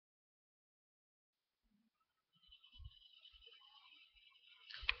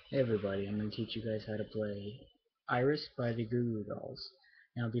Hey everybody, I'm going to teach you guys how to play Iris by the Goo Goo Dolls.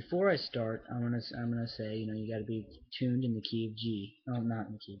 Now before I start, I'm gonna say, you got to be tuned in the key of G. Oh, not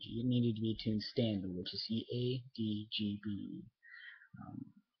in the key of G. You needed to be tuned standard, which is C A D G B. Um,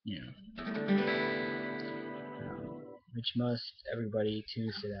 you know, which most everybody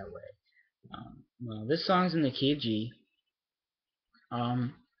tunes to that way. Well, this song's in the key of G.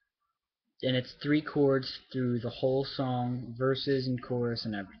 Um, and it's 3 chords through the whole song, verses and chorus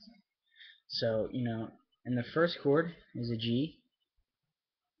and everything. So, and the first chord is a G.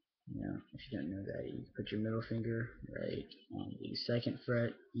 If you don't know that, you put your middle finger right on the 2nd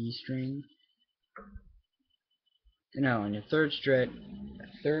fret E string. No, on your 3rd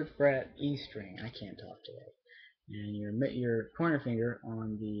fret E string. I can't talk today. And your pointer finger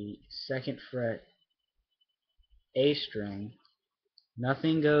on the 2nd fret A string.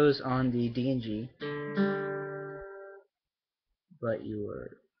 Nothing goes on the D and G, but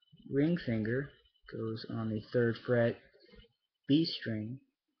your ring finger goes on the 3rd fret B string,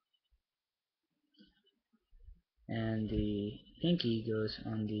 and the pinky goes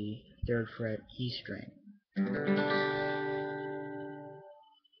on the 3rd fret E string.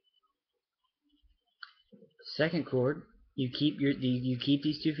 Second chord, you keep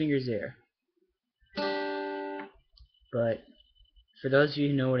these 2 fingers there. But for those of you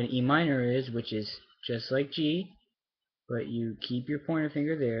who know what an E minor is, which is just like G, but you keep your pointer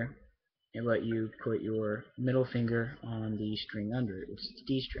finger there, but you put your middle finger on the string under it, which is the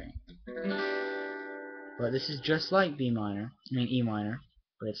D string. But this is just like E minor,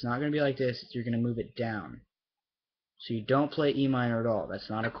 but it's not going to be like this. You're going to move it down. So you don't play E minor at all. That's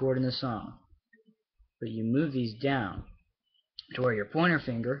not a chord in the song. But you move these down to where your pointer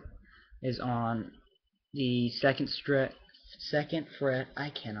finger is on the 2nd fret, I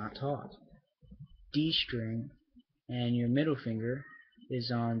cannot talk, D string, and your middle finger is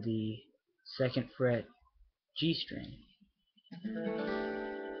on the 2nd fret G string.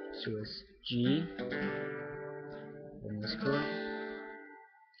 So it's G, in this chord.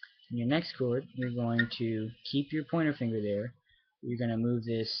 In your next chord, you're going to keep your pointer finger there. You're going to move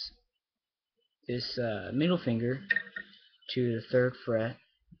this middle finger to the 3rd fret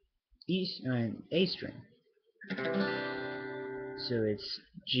A string. So it's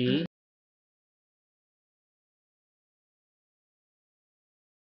G,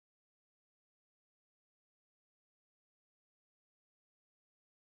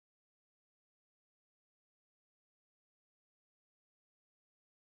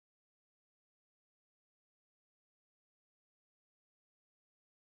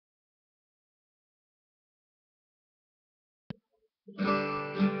 a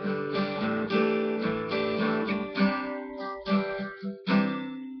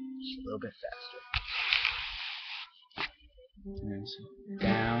little bit faster. And so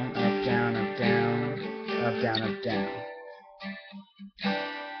down, up, down, up, down, up, down, up, down.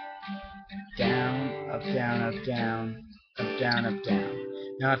 Down, up, down, up, down, up, down, up, down.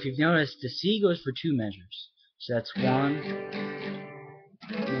 Now if you've noticed, the C goes for 2 measures. So that's 1,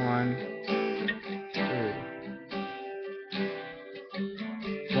 1, 2.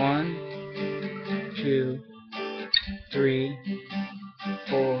 1, 2, 3,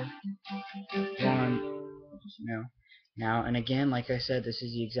 4, 1. Now, and again, like I said, this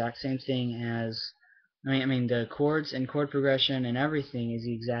is the exact same thing as, the chords and chord progression and everything is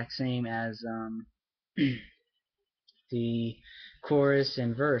the exact same as the chorus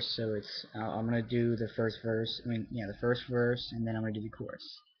and verse. So it's, I'm going to do the first verse, the first verse, and then I'm going to do the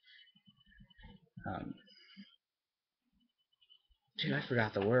chorus. Dude, I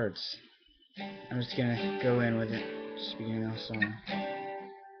forgot the words. I'm just going to go in with it, just beginning of the song.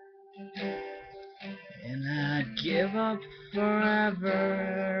 And I'd give up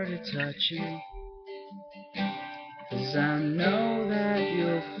forever to touch you, 'cause I know that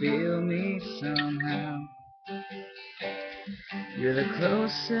you'll feel me somehow. You're the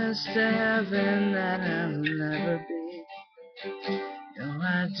closest to heaven that I'll ever be. No,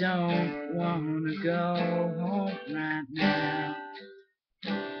 I don't wanna go home right now.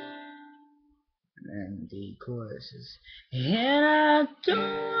 And the chorus is, and I don't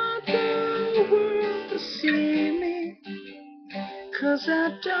want the world to see me, 'cause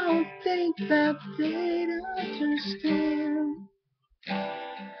I don't think that they'd understand.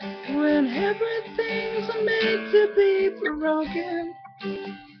 When everything's made to be broken,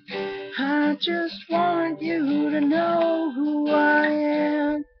 I just want you to know who I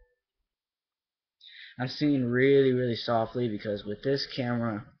am. I'm singing really, really softly because with this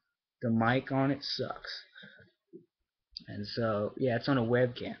camera, the mic on it sucks. And so, yeah, it's on a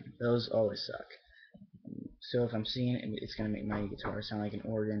webcam. Those always suck. So if I'm singing it, it's going to make my guitar sound like an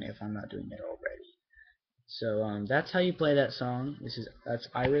organ if I'm not doing it already. So that's how you play that song. That's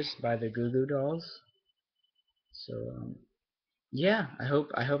Iris by the Goo Goo Dolls. So yeah, I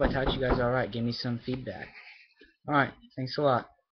hope I taught you guys all right. Give me some feedback. All right, thanks a lot.